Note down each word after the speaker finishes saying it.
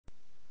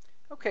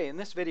Okay, in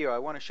this video I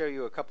want to show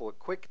you a couple of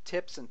quick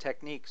tips and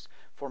techniques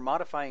for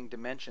modifying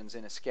dimensions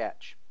in a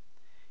sketch.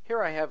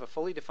 Here I have a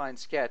fully defined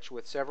sketch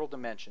with several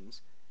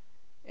dimensions,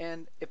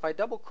 and if I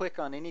double click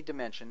on any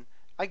dimension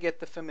I get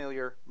the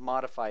familiar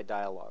Modify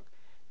dialog.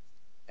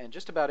 And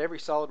just about every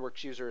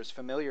SolidWorks user is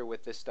familiar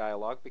with this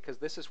dialog because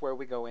this is where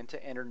we go in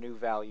to enter new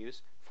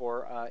values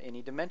for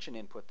any dimension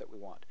input that we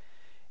want.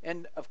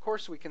 And of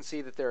course we can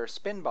see that there are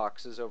spin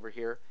boxes over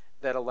here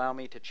that allow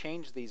me to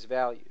change these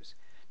values.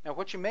 Now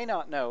what you may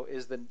not know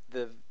is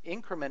the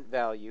increment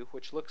value,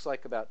 which looks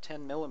like about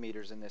 10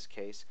 millimeters in this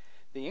case,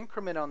 the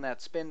increment on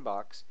that spin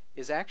box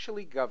is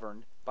actually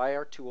governed by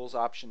our Tools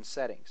Options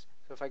settings.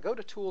 So if I go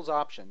to Tools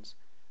Options,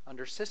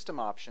 under System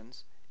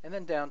Options, and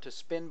then down to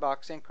Spin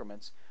Box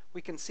Increments,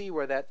 we can see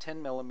where that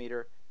 10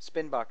 millimeter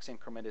spin box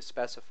increment is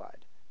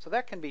specified. So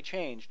that can be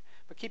changed,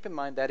 but keep in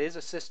mind that is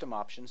a system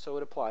option, so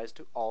it applies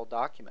to all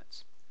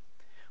documents.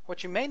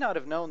 What you may not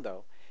have known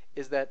though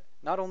is that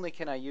not only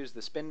can I use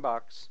the spin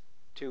box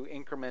to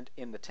increment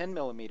in the 10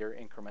 millimeter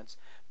increments,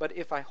 but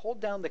if I hold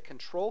down the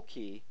Control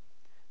key,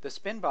 the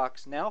spin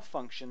box now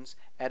functions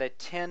at a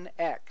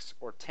 10x,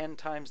 or 10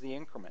 times the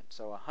increment,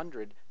 so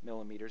 100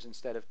 millimeters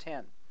instead of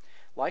 10.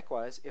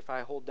 Likewise, if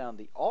I hold down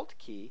the Alt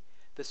key,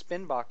 the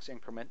spin box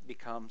increment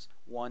becomes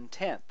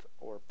 1/10,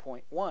 or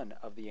 0.1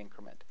 of the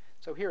increment.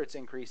 So here it's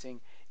increasing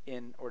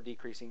in or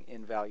decreasing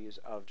in values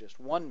of just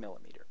 1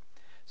 millimeter.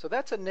 So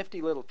that's a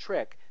nifty little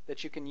trick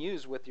that you can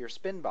use with your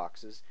spin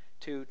boxes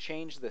to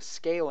change the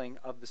scaling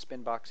of the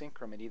spin box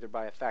increment either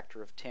by a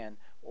factor of 10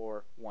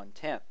 or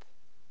 1/10.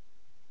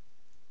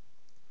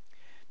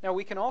 Now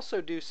we can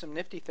also do some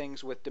nifty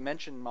things with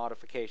dimension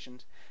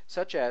modifications,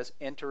 such as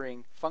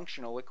entering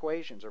functional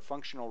equations or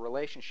functional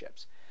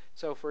relationships.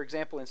 So for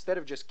example, instead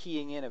of just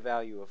keying in a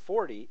value of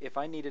 40, if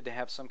I needed to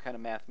have some kind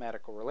of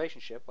mathematical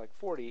relationship like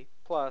 40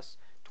 plus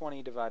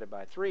 20 divided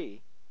by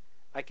 3,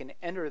 I can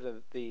enter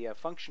the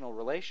functional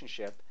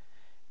relationship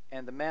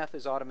and the math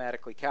is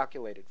automatically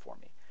calculated for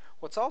me.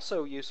 What's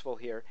also useful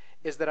here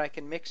is that I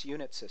can mix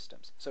unit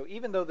systems. So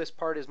even though this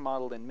part is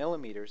modeled in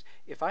millimeters,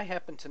 if I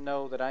happen to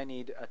know that I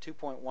need a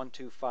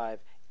 2.125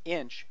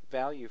 inch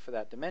value for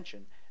that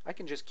dimension, I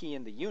can just key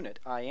in the unit,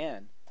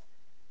 IN,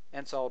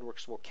 and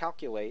SolidWorks will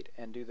calculate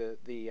and do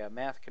the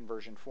math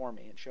conversion for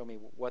me and show me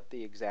what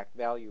the exact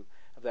value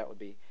of that would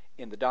be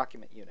in the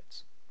document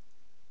units.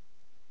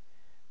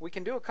 We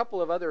can do a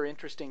couple of other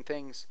interesting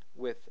things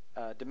with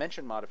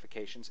dimension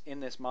modifications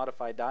in this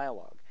Modify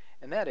dialog,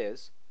 and that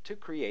is to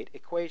create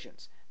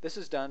equations. This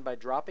is done by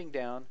dropping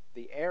down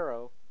the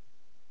arrow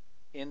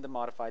in the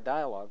Modify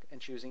dialog and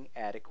choosing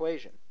Add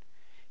Equation.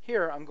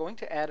 Here I'm going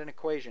to add an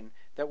equation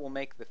that will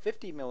make the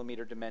 50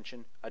 millimeter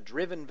dimension a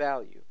driven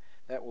value.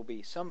 That will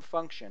be some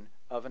function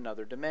of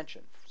another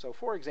dimension. So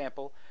for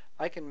example,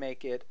 I can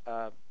make it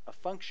a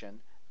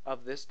function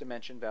of this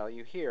dimension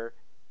value here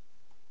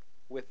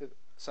with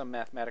some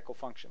mathematical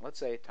function. Let's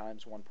say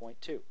times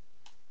 1.2.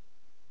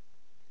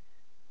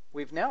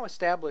 We've now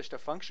established a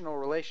functional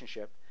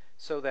relationship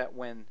so that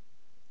when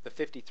the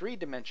 53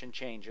 dimension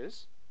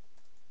changes,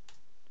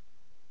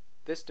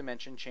 this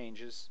dimension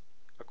changes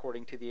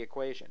according to the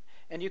equation.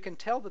 And you can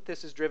tell that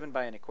this is driven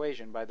by an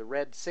equation by the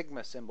red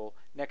sigma symbol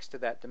next to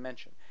that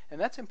dimension.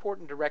 And that's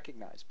important to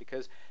recognize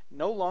because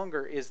no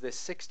longer is this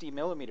 60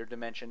 millimeter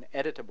dimension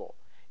editable.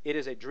 It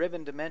is a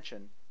driven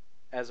dimension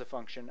as a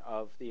function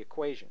of the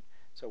equation.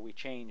 So we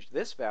change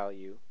this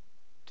value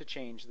to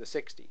change the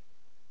 60.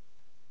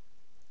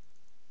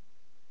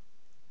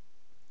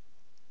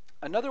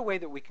 Another way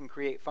that we can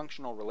create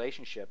functional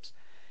relationships,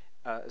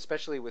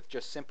 especially with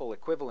just simple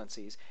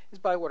equivalencies, is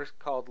by what are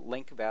called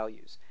link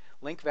values.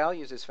 Link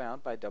values is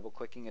found by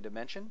double-clicking a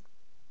dimension.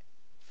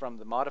 From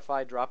the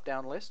Modify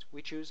drop-down list,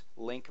 we choose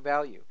Link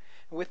Value.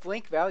 And with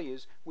link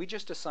values, we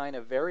just assign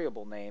a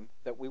variable name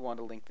that we want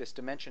to link this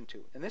dimension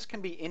to. And this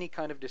can be any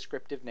kind of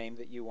descriptive name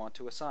that you want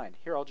to assign.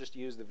 Here I'll just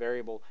use the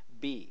variable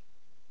B.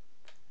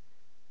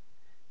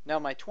 Now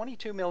my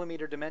 22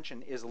 millimeter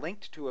dimension is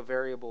linked to a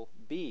variable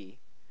B,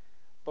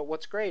 but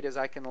what's great is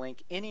I can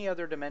link any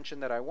other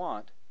dimension that I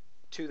want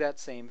to that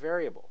same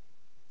variable.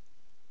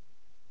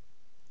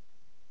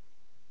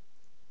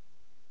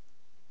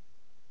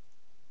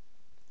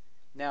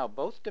 Now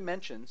both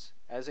dimensions,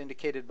 as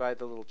indicated by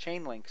the little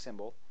chain link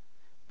symbol,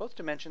 both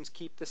dimensions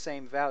keep the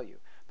same value.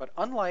 But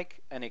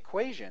unlike an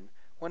equation,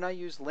 when I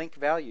use link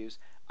values,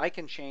 I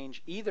can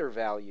change either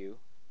value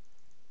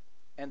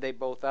and they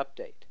both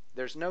update.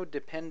 There's no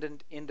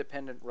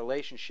dependent-independent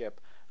relationship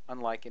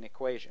unlike an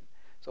equation.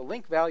 So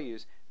link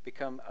values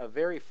become a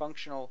very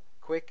functional,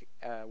 quick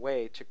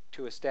way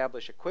to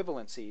establish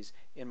equivalencies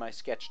in my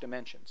sketch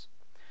dimensions.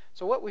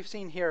 So what we've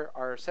seen here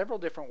are several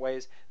different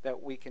ways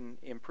that we can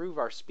improve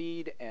our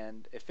speed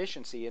and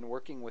efficiency in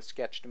working with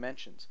sketch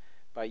dimensions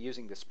by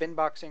using the spin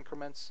box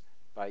increments,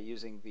 by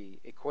using the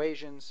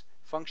equations,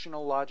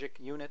 functional logic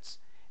units,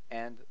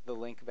 and the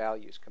link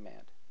values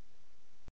command.